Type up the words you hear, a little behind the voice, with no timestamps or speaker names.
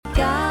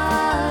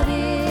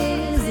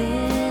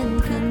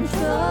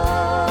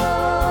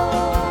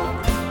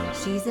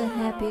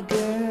happy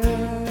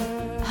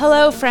girl.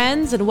 Hello,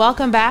 friends, and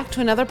welcome back to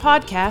another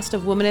podcast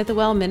of Woman at the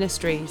Well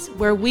Ministries,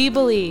 where we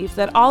believe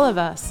that all of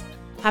us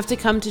have to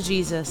come to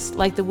Jesus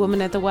like the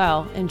woman at the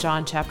well in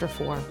John chapter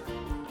 4.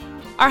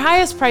 Our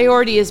highest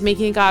priority is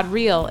making God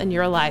real in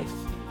your life.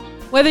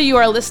 Whether you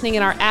are listening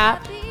in our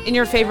app, in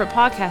your favorite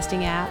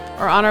podcasting app,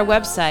 or on our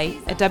website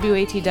at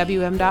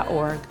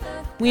watwm.org,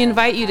 we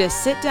invite you to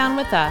sit down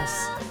with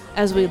us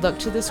as we look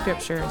to the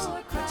scriptures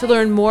to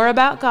learn more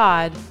about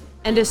God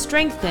and to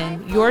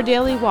strengthen your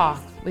daily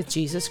walk with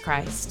Jesus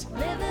Christ.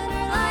 Living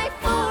her life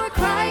for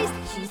Christ.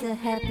 She's a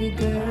happy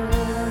girl.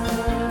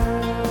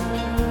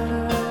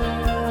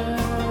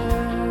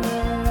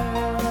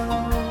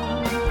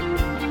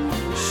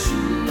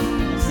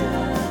 She's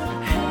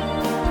a happy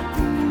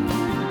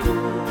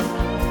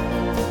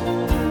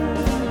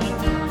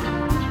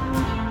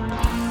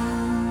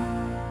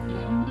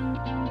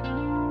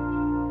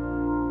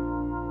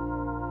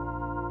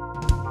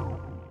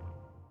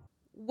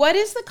What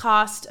is the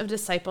cost of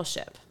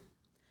discipleship?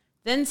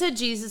 Then said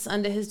Jesus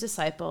unto his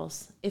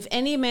disciples, If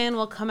any man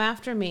will come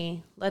after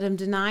me, let him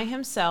deny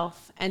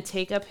himself and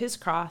take up his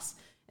cross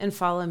and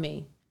follow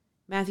me.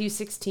 Matthew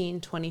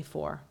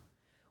 16:24.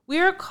 We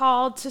are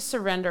called to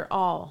surrender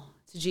all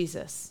to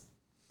Jesus.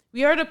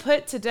 We are to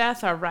put to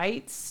death our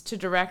rights to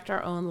direct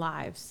our own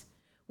lives.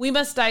 We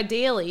must die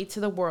daily to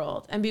the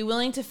world and be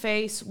willing to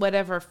face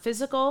whatever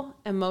physical,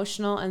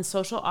 emotional, and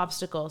social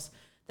obstacles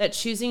that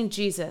choosing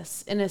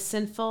Jesus in a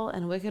sinful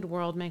and wicked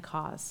world may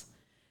cause.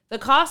 The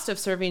cost of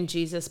serving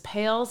Jesus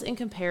pales in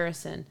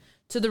comparison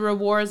to the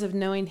rewards of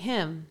knowing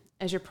him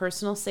as your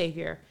personal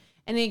Savior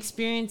and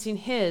experiencing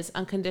his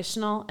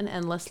unconditional and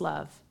endless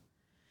love.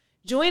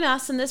 Join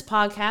us in this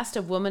podcast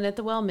of Woman at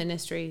the Well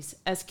Ministries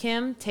as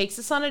Kim takes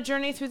us on a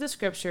journey through the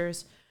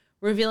scriptures,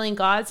 revealing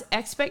God's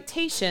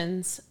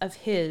expectations of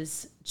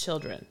his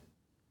children.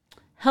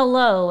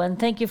 Hello, and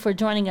thank you for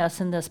joining us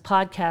in this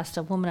podcast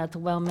of Woman at the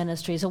Well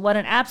Ministries. And what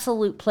an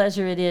absolute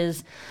pleasure it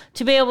is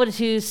to be able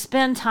to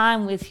spend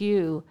time with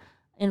you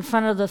in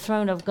front of the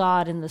throne of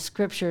God in the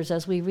scriptures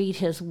as we read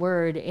his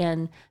word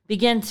and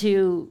begin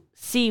to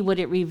see what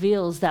it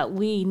reveals that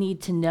we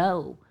need to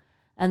know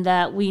and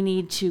that we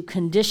need to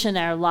condition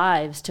our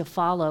lives to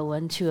follow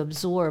and to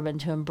absorb and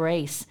to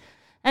embrace.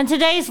 And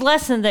today's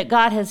lesson that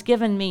God has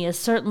given me is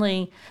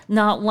certainly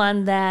not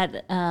one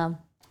that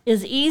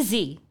is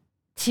easy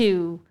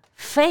to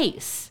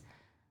face,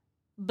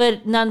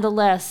 but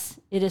nonetheless,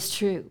 it is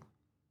true.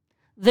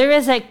 There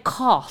is a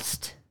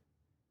cost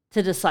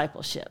to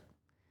discipleship.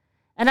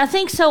 And I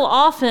think so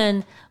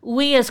often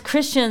we as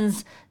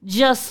Christians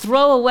just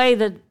throw away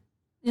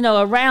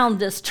around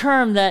this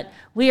term that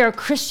we are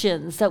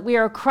Christians, that we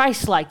are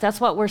Christ-like.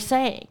 That's what we're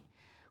saying.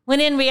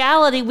 When in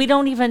reality, we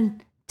don't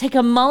even take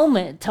a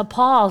moment to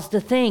pause to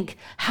think,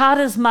 how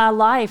does my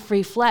life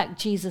reflect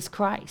Jesus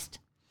Christ?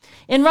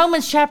 In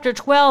Romans chapter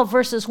 12,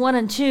 verses 1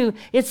 and 2,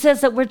 it says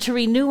that we're to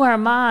renew our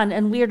mind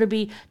and we are to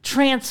be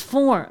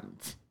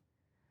transformed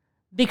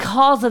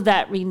because of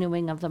that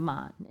renewing of the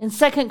mind. In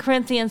 2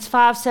 Corinthians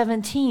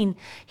 5:17,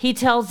 he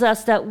tells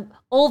us that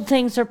old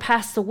things are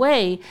passed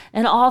away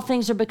and all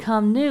things are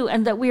become new,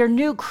 and that we are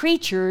new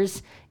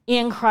creatures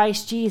in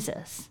Christ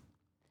Jesus.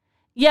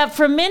 Yet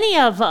for many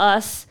of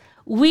us,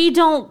 we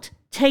don't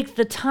take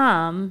the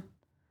time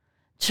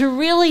to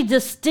really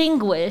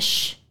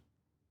distinguish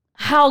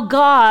how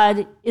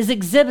God is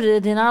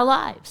exhibited in our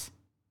lives.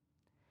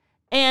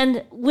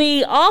 And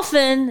we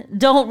often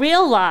don't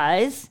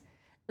realize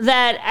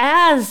that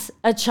as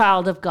a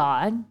child of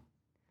God,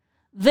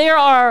 there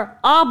are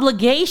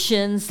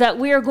obligations that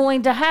we are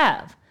going to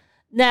have.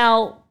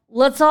 Now,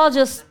 let's all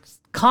just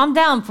calm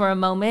down for a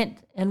moment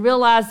and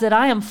realize that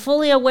I am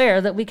fully aware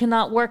that we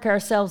cannot work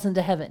ourselves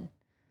into heaven.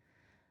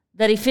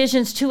 That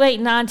Ephesians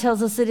 2:8-9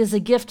 tells us it is a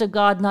gift of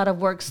God, not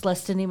of works,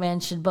 lest any man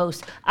should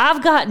boast.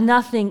 I've got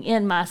nothing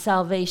in my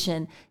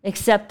salvation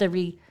except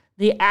the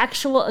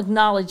actual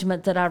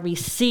acknowledgement that I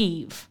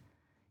receive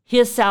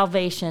his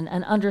salvation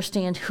and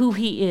understand who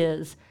he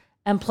is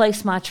and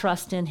place my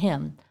trust in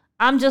him.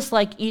 I'm just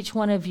like each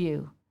one of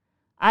you.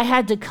 I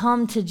had to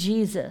come to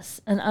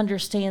Jesus and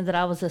understand that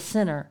I was a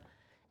sinner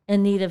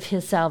in need of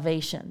his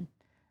salvation.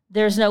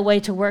 There's no way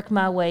to work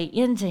my way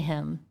into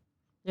him.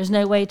 There's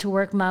no way to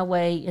work my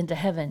way into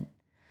heaven.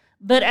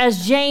 But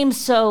as James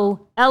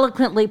so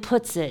eloquently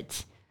puts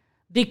it,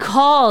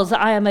 because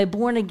I am a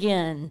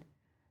born-again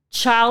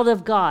child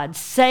of God,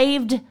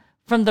 saved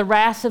from the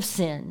wrath of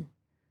sin,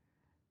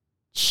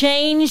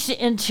 changed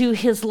into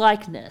his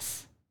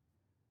likeness,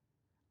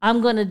 I'm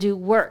going to do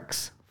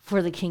works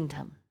for the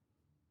kingdom.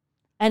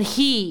 And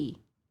he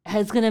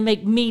is going to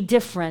make me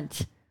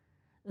different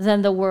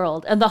than the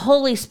world. And the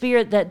Holy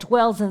Spirit that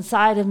dwells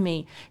inside of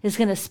me is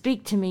going to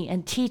speak to me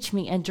and teach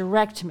me and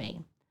direct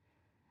me.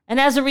 And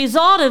as a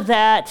result of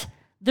that,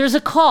 there's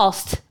a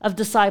cost of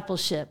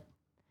discipleship.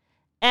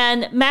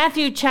 And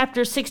Matthew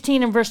chapter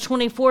 16 and verse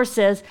 24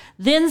 says,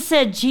 Then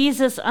said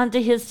Jesus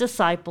unto his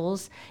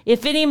disciples,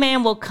 If any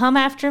man will come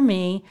after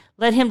me,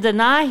 let him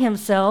deny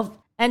himself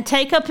and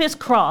take up his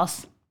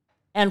cross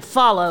and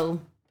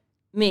follow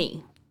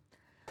me.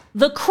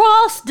 The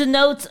cross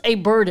denotes a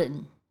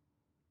burden.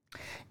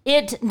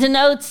 It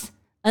denotes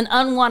an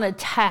unwanted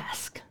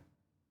task.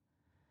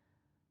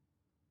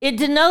 It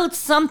denotes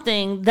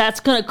something that's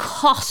going to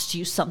cost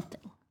you something.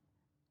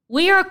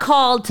 We are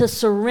called to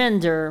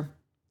surrender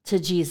to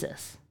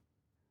Jesus.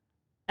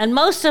 And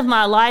most of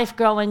my life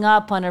growing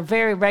up on a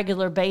very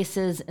regular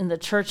basis in the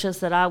churches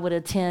that I would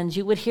attend,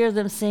 you would hear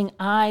them sing,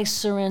 I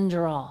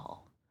surrender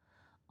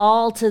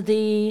all to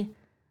thee,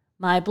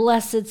 my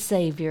blessed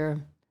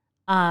Savior,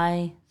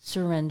 I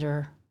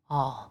surrender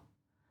all.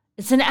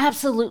 It's an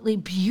absolutely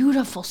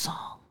beautiful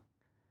song.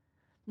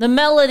 The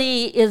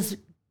melody is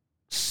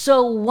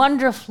so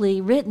wonderfully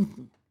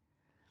written.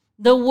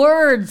 The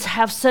words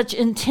have such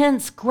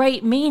intense,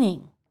 great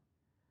meaning.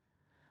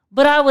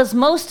 But I was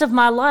most of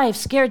my life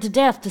scared to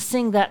death to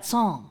sing that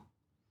song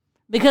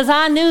because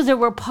I knew there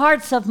were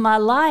parts of my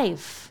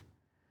life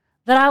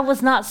that I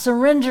was not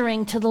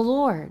surrendering to the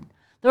Lord.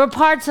 There were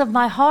parts of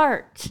my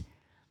heart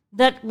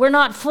that were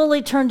not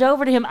fully turned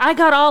over to him. I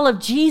got all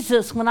of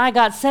Jesus when I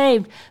got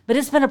saved, but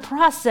it's been a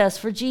process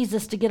for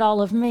Jesus to get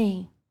all of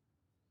me.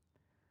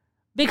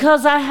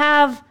 Because I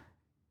have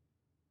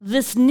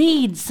this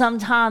need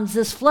sometimes,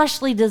 this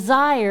fleshly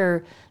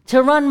desire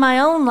to run my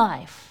own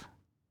life,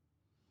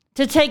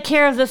 to take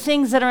care of the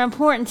things that are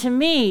important to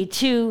me,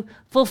 to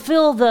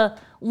fulfill the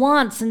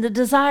wants and the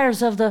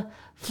desires of the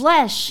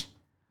flesh.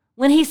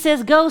 When he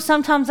says go,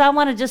 sometimes I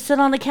want to just sit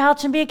on the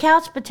couch and be a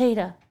couch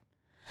potato.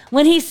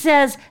 When he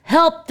says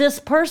help this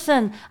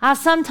person, I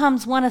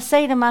sometimes want to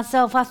say to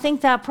myself, I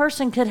think that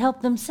person could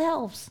help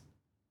themselves.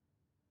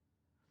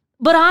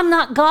 But I'm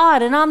not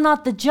God and I'm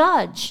not the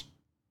judge.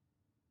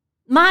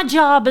 My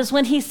job is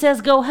when he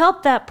says go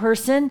help that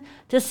person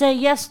to say,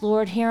 yes,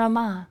 Lord, here am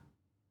I.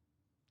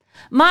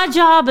 My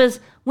job is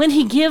when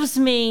he gives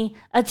me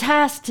a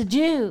task to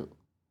do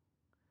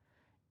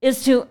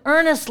is to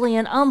earnestly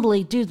and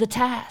humbly do the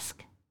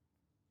task.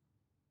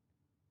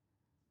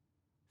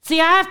 See,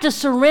 I have to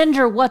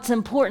surrender what's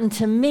important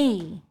to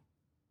me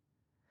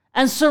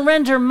and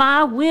surrender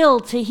my will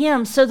to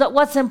him so that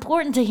what's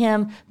important to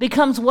him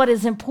becomes what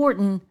is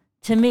important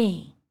to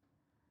me.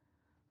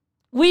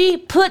 We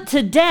put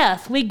to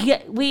death, we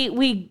get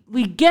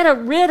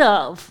rid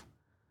of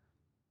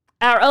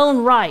our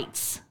own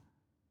rights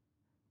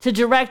to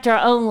direct our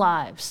own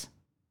lives.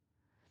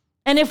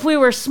 And if we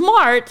were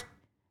smart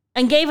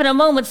and gave it a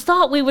moment's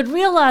thought, we would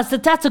realize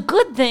that that's a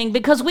good thing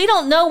because we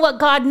don't know what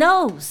God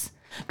knows.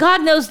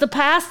 God knows the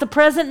past, the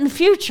present, and the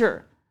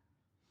future.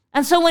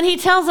 And so when he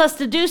tells us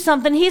to do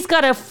something, he's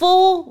got a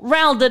full,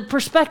 rounded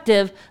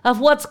perspective of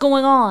what's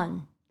going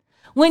on.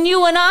 When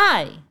you and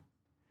I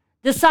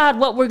decide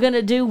what we're going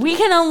to do, we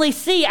can only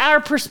see our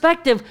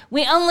perspective.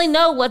 We only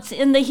know what's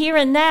in the here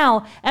and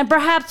now. And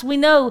perhaps we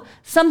know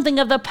something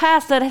of the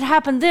past that had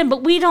happened then,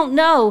 but we don't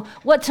know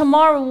what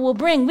tomorrow will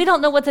bring. We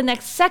don't know what the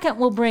next second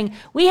will bring.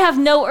 We have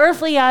no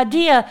earthly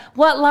idea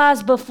what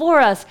lies before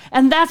us.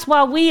 And that's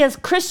why we as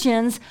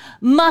Christians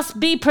must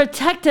be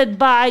protected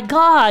by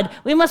God.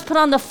 We must put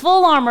on the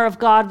full armor of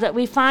God that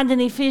we find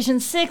in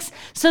Ephesians 6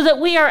 so that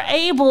we are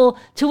able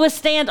to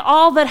withstand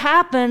all that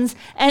happens.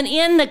 And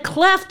in the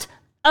cleft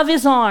of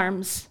his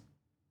arms,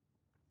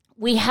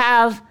 we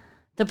have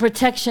the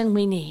protection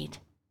we need.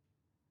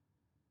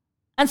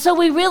 And so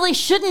we really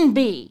shouldn't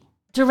be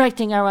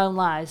directing our own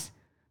lives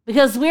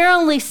because we're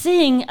only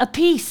seeing a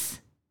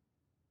piece.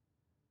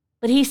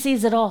 But he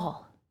sees it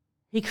all.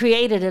 He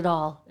created it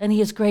all, and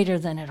he is greater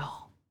than it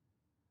all.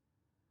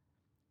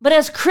 But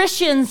as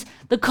Christians,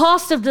 the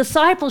cost of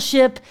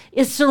discipleship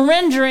is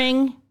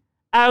surrendering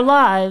our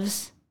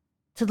lives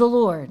to the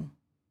Lord.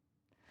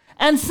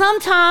 And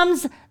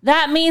sometimes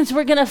that means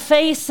we're going to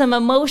face some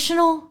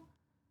emotional,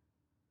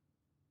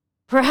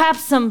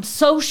 perhaps some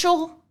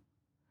social,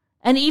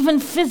 and even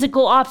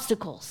physical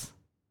obstacles.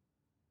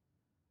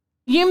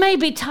 You may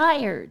be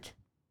tired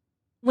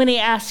when he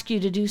asks you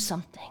to do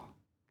something.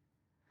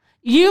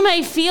 You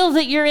may feel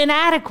that you're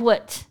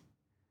inadequate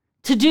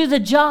to do the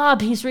job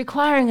he's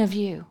requiring of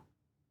you.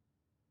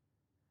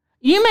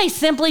 You may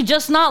simply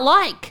just not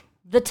like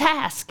the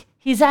task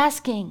he's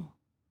asking.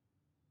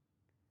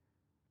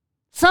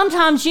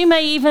 Sometimes you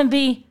may even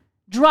be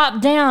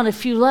dropped down a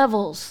few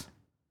levels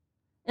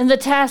in the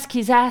task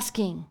he's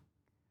asking.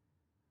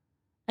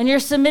 And you're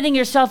submitting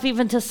yourself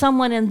even to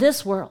someone in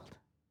this world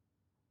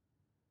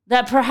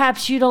that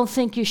perhaps you don't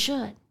think you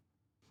should.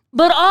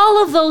 But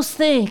all of those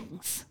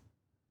things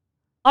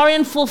are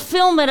in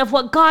fulfillment of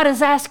what God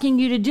is asking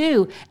you to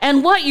do.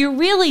 And what you're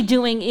really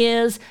doing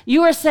is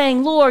you are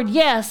saying, Lord,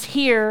 yes,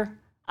 here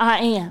I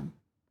am.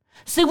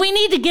 See, we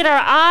need to get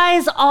our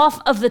eyes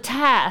off of the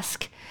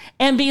task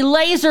and be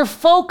laser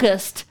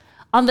focused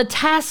on the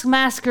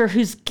taskmaster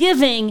who's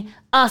giving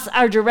us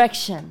our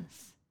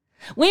directions.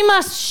 We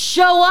must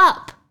show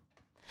up.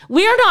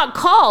 We are not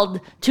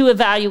called to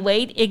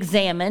evaluate,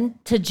 examine,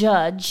 to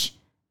judge,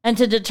 and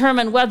to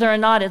determine whether or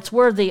not it's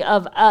worthy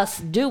of us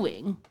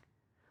doing.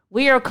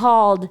 We are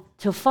called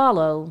to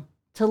follow,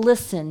 to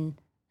listen,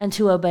 and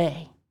to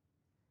obey.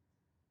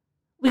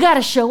 We got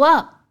to show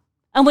up.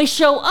 And we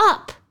show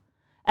up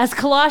As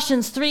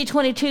Colossians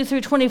 3:22 through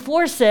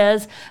 24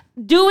 says,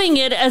 doing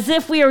it as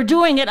if we are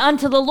doing it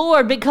unto the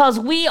Lord, because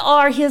we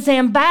are his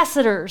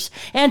ambassadors,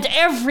 and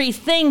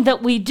everything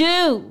that we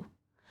do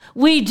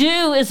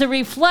is a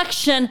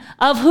reflection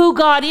of who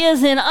God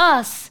is in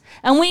us.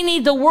 And we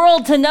need the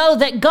world to know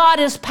that God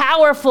is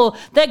powerful,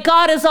 that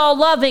God is all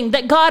loving,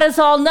 that God is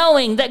all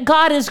knowing, that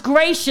God is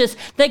gracious,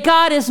 that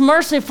God is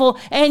merciful,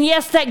 and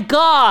yes, that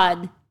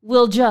God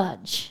will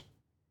judge.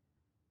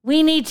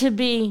 We need to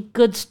be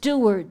good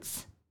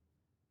stewards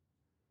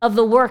of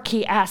the work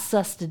he asks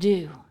us to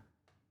do.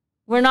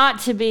 We're not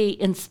to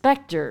be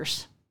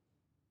inspectors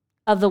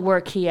of the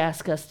work he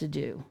asks us to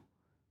do.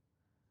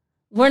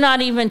 We're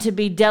not even to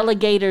be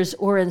delegators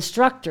or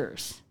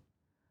instructors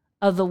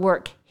of the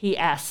work he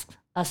asks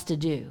us to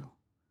do.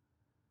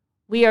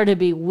 We are to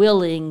be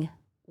willing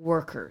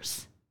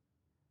workers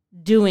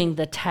doing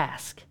the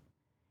task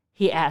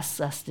he asks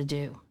us to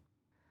do.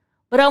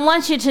 But I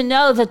want you to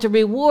know that the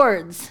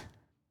rewards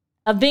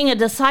of being a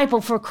disciple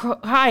for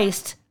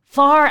Christ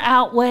far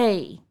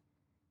outweigh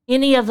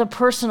any of the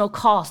personal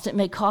cost it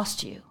may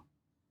cost you.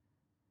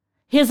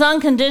 His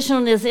unconditional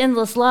and his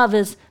endless love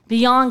is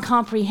beyond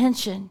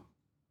comprehension.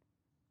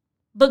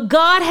 But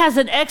God has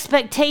an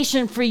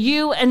expectation for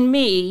you and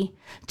me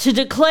to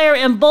declare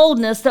in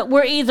boldness that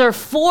we're either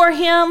for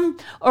him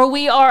or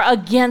we are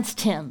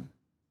against him.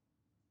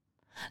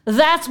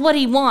 That's what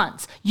he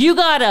wants. You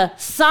got to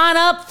sign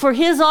up for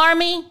his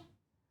army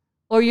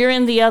or you're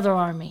in the other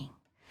army.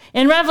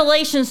 In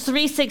Revelations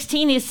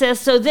 3:16, he says,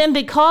 so then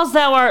because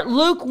thou art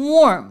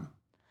lukewarm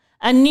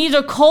and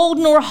neither cold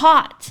nor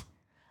hot,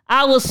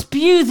 I will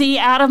spew thee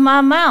out of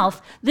my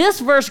mouth. This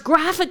verse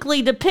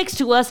graphically depicts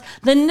to us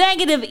the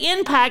negative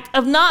impact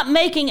of not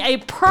making a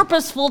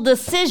purposeful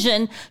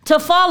decision to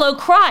follow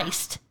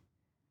Christ.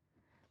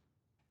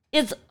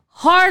 It's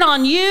hard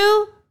on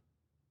you,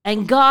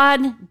 and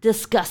God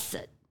disgusts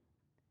it.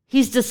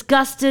 He's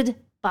disgusted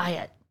by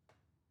it.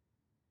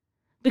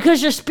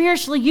 Because you're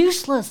spiritually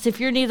useless if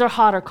you're neither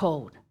hot or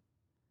cold.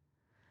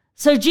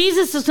 So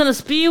Jesus is going to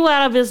spew you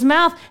out of his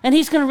mouth, and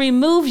he's going to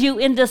remove you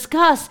in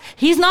disgust.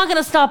 He's not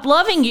going to stop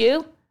loving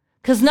you,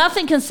 because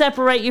nothing can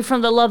separate you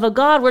from the love of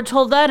God. We're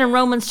told that in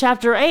Romans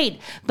chapter 8.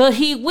 But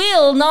he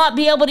will not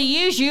be able to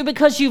use you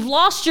because you've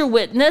lost your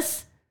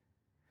witness.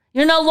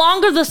 You're no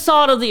longer the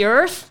salt of the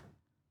earth.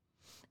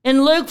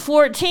 In Luke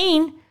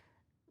 14,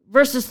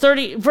 verse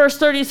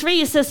 33,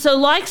 he says, so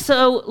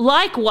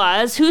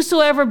likewise,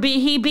 whosoever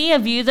he be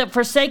of you that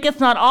forsaketh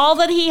not all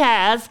that he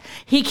has,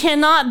 he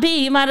cannot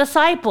be my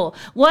disciple.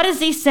 What is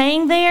he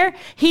saying there?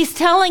 He's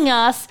telling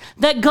us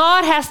that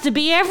God has to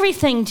be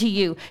everything to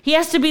you. He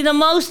has to be the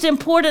most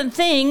important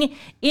thing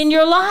in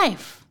your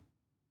life.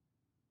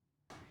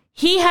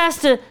 You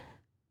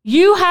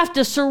have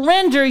to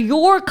surrender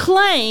your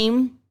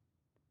claim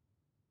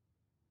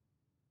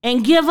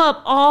and give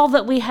up all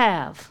that we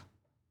have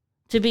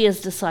to be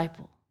his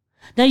disciple.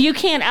 Now, you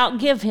can't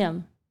outgive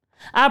him.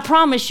 I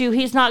promise you,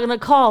 he's not going to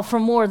call for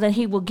more than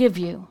he will give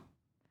you.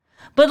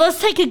 But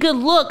let's take a good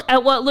look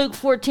at what Luke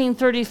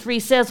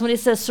 14:33 says when he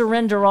says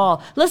surrender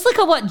all. Let's look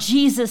at what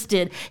Jesus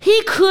did.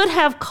 He could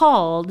have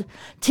called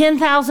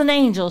 10,000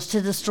 angels to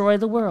destroy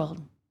the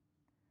world.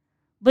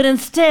 But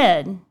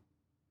instead,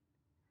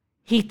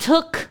 he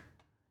took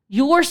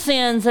your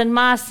sins and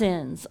my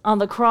sins on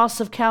the cross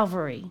of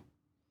Calvary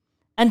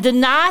and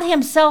denied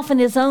himself in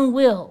his own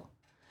will.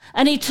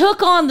 And he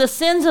took on the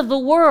sins of the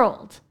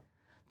world,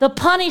 the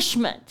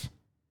punishment,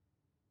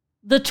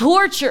 the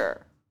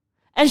torture,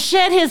 and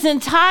shed his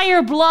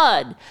entire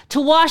blood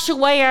to wash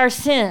away our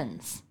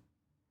sins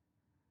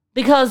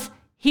because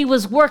he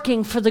was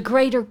working for the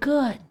greater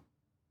good.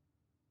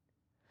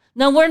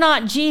 Now, we're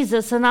not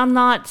Jesus, and I'm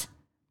not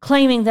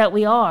claiming that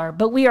we are,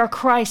 but we are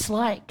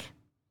Christ-like.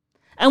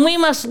 And we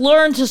must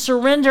learn to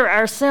surrender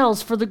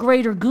ourselves for the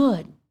greater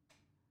good.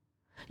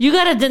 You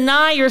got to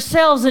deny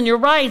yourselves and your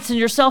rights and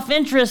your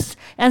self-interest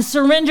and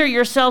surrender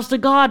yourselves to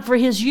God for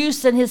his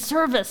use and his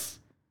service.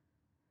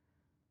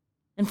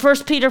 In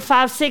 1 Peter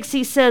 5:6,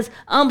 he says,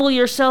 humble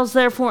yourselves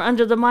therefore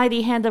under the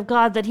mighty hand of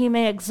God that he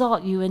may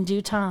exalt you in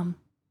due time.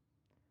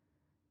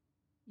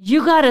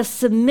 You got to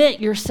submit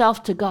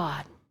yourself to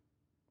God,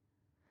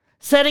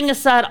 setting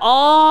aside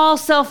all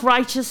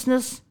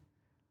self-righteousness,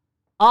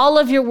 all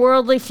of your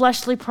worldly,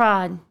 fleshly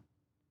pride,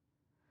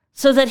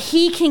 so that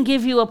he can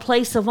give you a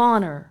place of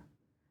honor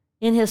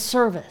in his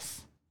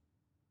service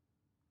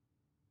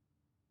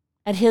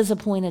at his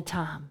appointed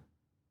time.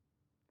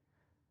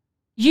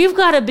 You've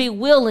got to be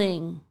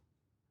willing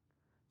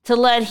to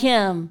let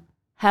him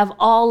have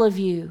all of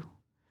you,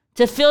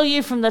 to fill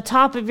you from the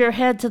top of your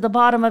head to the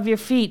bottom of your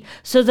feet,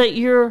 so that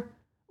you're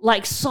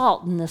like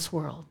salt in this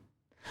world.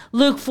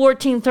 Luke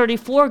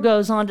 14:34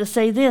 goes on to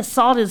say this,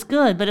 salt is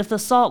good, but if the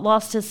salt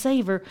lost its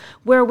savor,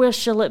 wherewith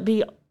shall it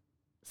be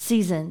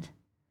seasoned?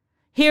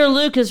 Here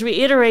Luke is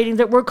reiterating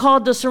that we're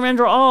called to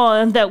surrender all,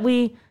 and that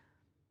we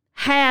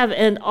have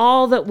and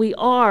all that we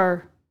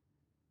are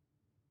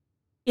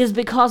is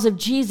because of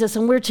Jesus,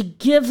 and we're to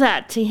give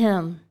that to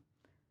him.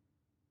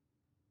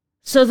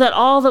 so that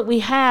all that we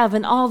have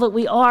and all that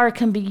we are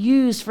can be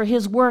used for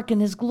his work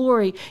and his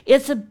glory.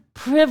 It's a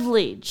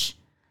privilege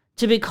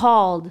to be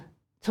called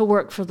to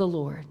work for the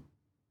Lord.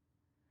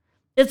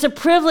 It's a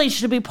privilege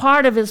to be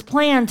part of his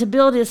plan to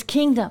build his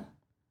kingdom.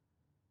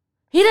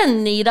 He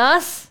didn't need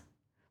us,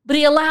 but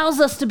he allows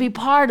us to be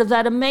part of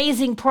that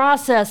amazing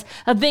process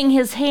of being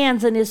his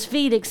hands and his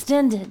feet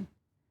extended.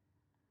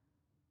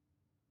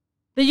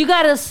 But you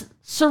got to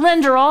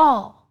surrender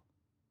all.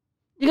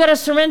 You got to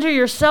surrender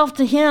yourself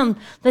to him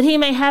that he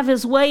may have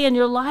his way in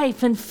your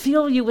life and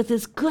fill you with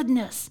his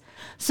goodness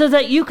so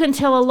that you can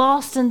tell a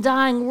lost and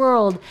dying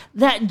world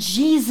that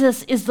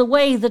Jesus is the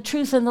way, the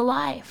truth, and the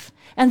life,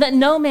 and that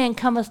no man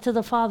cometh to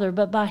the Father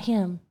but by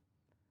him.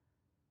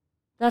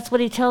 That's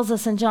what he tells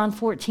us in John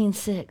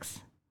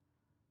 14:6.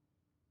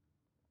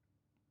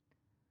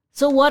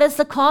 So what is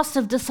the cost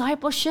of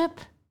discipleship?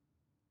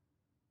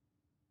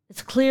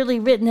 It's clearly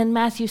written in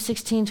Matthew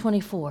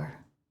 16:24.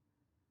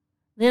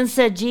 Then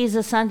said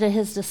Jesus unto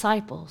his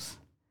disciples,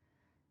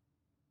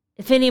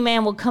 if any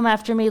man will come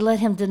after me, let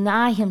him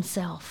deny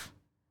himself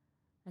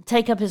and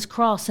take up his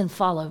cross and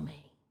follow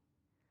me.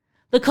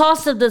 The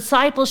cost of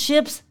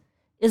discipleship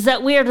is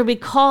that we are to be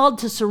called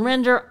to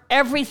surrender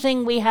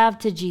everything we have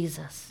to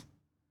Jesus.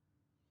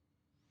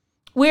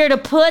 We are to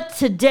put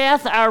to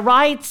death our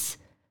rights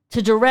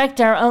to direct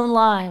our own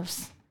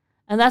lives.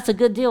 And that's a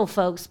good deal,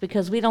 folks,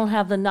 because we don't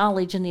have the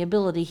knowledge and the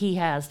ability he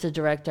has to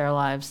direct our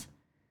lives.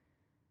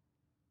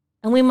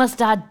 And we must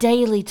die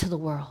daily to the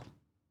world.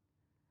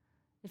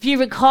 If you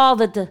recall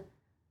that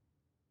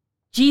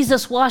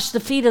Jesus washed the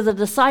feet of the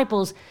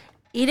disciples,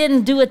 he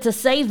didn't do it to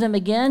save them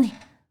again.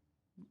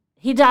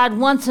 He died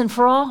once and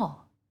for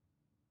all.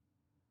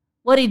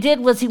 What he did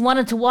was he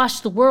wanted to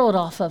wash the world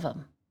off of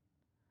them.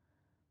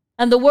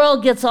 And the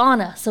world gets on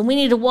us, and we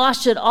need to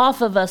wash it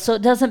off of us so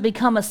it doesn't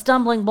become a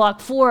stumbling block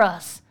for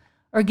us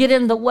or get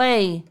in the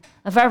way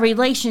of our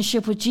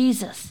relationship with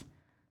Jesus.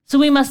 So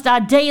we must die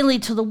daily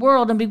to the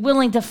world and be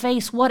willing to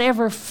face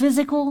whatever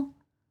physical,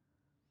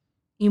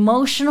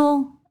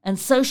 emotional, and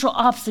social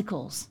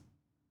obstacles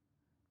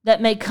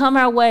that may come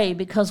our way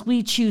because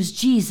we choose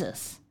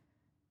Jesus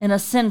in a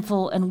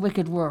sinful and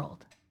wicked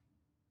world.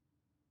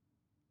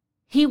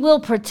 He will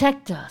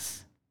protect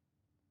us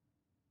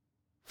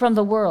from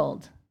the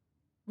world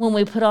when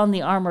we put on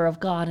the armor of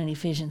God in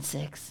Ephesians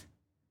 6.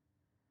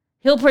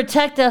 He'll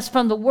protect us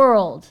from the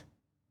world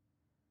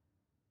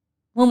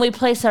when we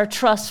place our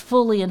trust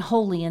fully and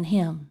wholly in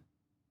him.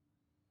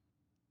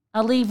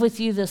 I'll leave with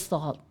you this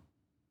thought.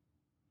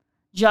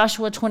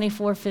 Joshua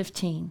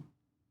 24:15.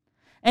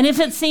 And if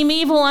it seem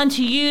evil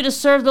unto you to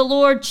serve the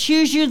Lord,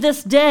 choose you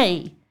this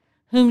day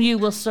whom you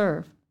will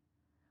serve,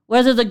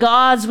 whether the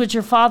gods which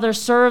your fathers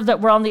served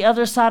that were on the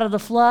other side of the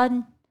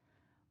flood,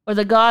 or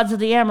the gods of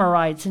the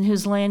Amorites in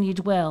whose land you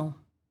dwell.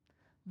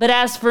 But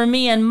as for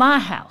me and my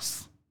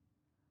house,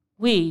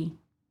 we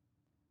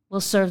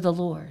will serve the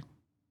Lord.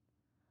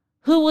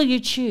 Who will you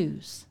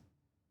choose?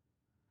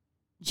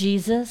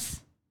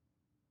 Jesus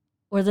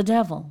or the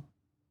devil?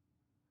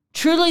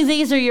 Truly,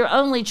 these are your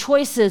only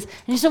choices.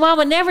 And you say, well, I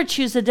would never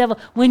choose the devil.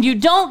 When you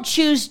don't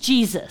choose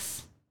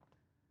Jesus,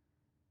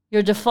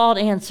 your default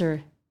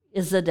answer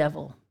is the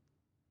devil.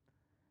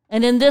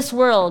 And in this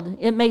world,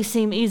 it may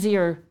seem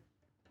easier,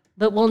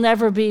 but we'll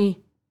never be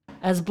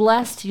as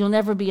blessed, you'll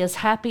never be as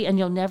happy, and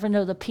you'll never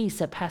know the peace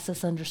that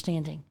passes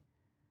understanding.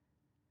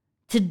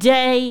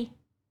 Today,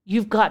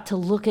 you've got to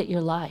look at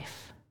your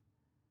life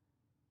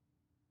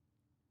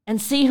and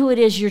see who it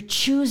is you're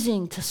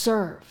choosing to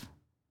serve.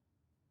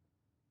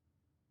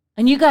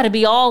 And you got to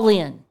be all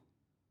in.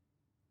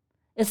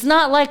 It's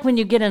not like when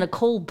you get in a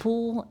cold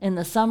pool in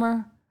the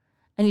summer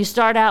and you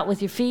start out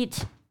with your feet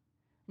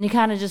and you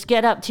kind of just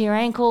get up to your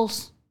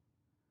ankles,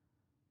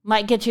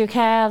 might get to your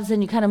calves,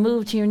 and you kind of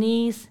move to your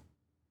knees.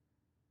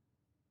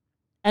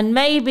 And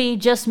maybe,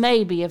 just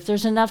maybe, if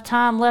there's enough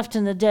time left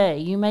in the day,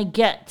 you may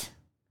get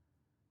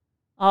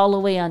all the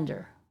way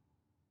under.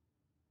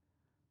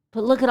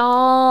 But look at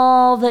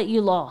all that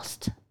you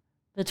lost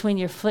between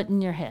your foot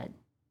and your head,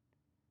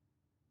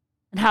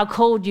 and how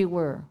cold you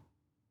were,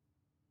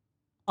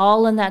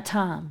 all in that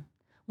time.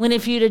 When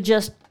if you'd have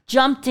just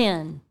jumped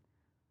in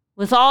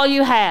with all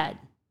you had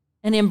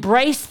and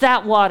embraced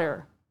that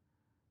water,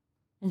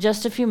 in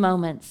just a few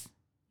moments,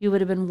 you would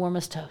have been warm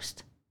as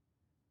toast.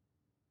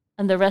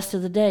 And the rest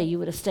of the day, you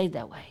would have stayed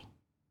that way.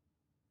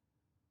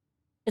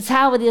 It's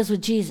how it is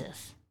with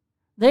Jesus.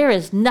 There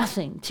is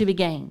nothing to be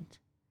gained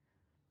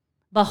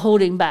by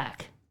holding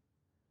back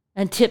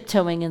and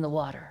tiptoeing in the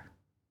water.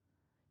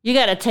 You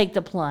got to take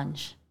the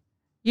plunge.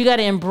 You got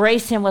to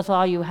embrace him with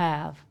all you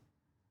have.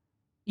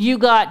 You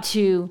got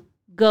to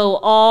go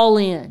all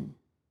in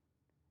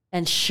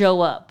and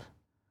show up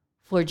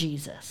for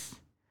Jesus.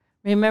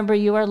 Remember,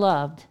 you are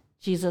loved.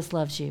 Jesus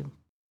loves you.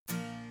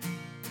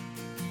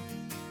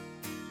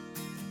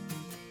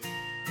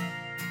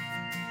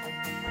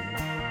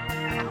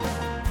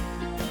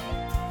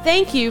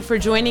 Thank you for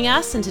joining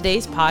us in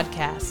today's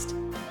podcast.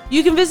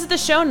 You can visit the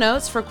show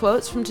notes for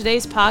quotes from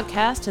today's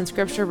podcast and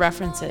scripture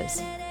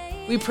references.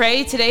 We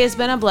pray today has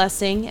been a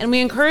blessing, and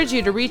we encourage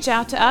you to reach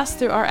out to us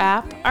through our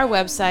app, our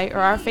website, or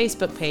our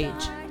Facebook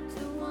page.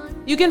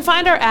 You can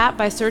find our app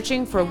by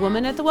searching for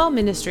Women at the Well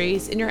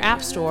Ministries in your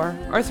app store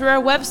or through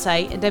our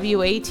website at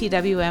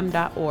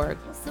watwm.org.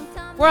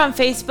 We're on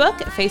Facebook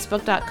at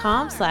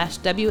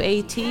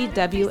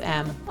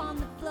facebook.com/watwm.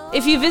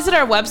 If you visit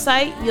our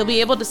website, you'll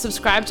be able to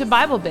subscribe to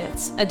Bible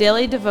Bits, a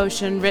daily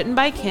devotion written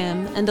by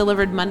Kim and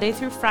delivered Monday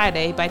through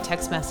Friday by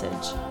text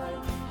message.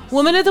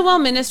 Women at the Well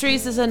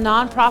Ministries is a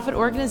nonprofit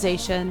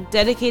organization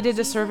dedicated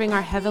to serving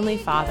our Heavenly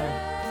Father,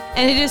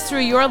 and it is through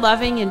your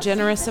loving and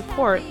generous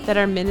support that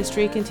our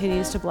ministry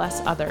continues to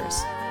bless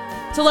others.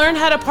 To learn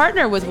how to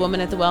partner with Women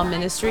at the Well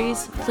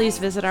Ministries, please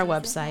visit our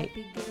website.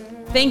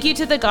 Thank you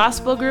to the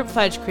gospel group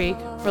Fudge Creek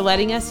for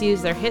letting us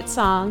use their hit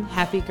song,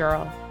 Happy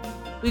Girl.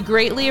 We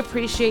greatly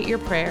appreciate your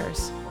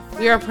prayers.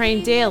 We are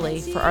praying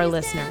daily for our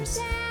listeners.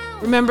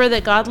 Remember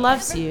that God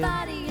loves you.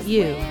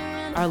 You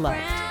are loved.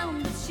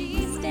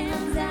 She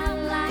stands out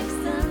like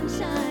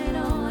sunshine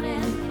on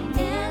an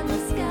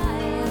endless sky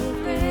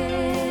of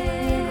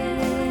gray.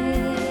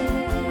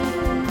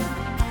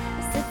 I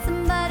said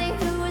somebody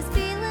who was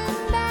feeling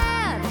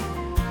bad,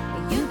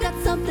 you got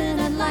something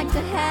I'd like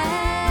to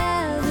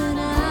have, and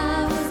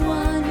I was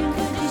wondering,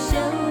 could you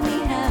show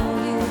me how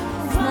you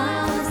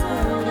smile this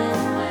world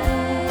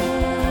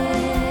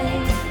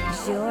away?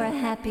 'Cause you're a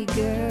happy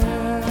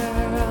girl.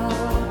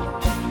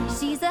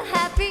 She's a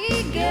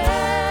happy girl.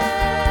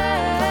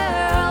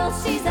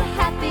 She's a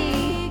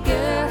happy girl.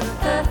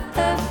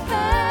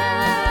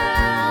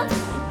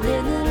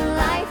 Living a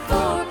life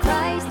for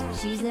Christ.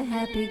 She's a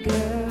happy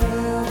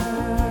girl.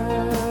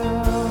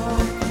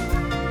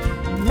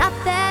 Not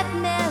that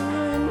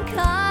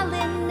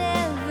melancholy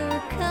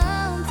never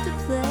comes to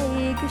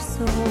plague her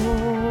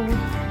soul.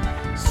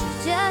 She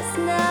just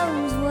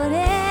knows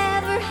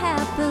whatever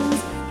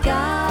happens,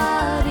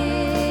 God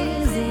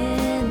is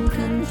in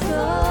control.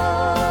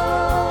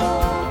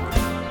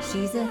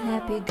 She's a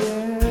happy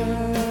girl.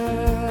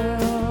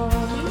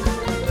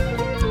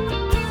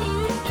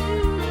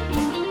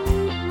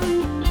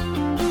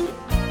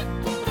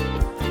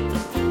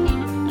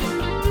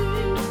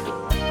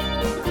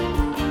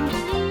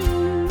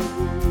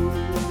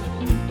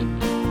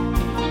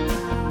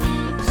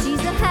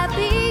 She's a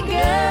happy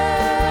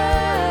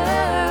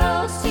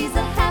girl. She's a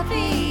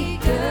happy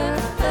girl.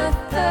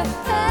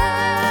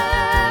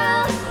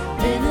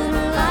 Living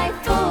her life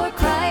for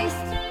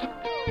Christ.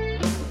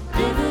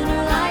 Living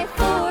her life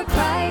for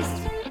Christ.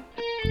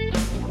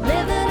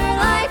 Living her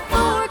life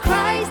for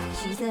Christ.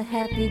 She's a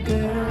happy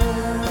girl.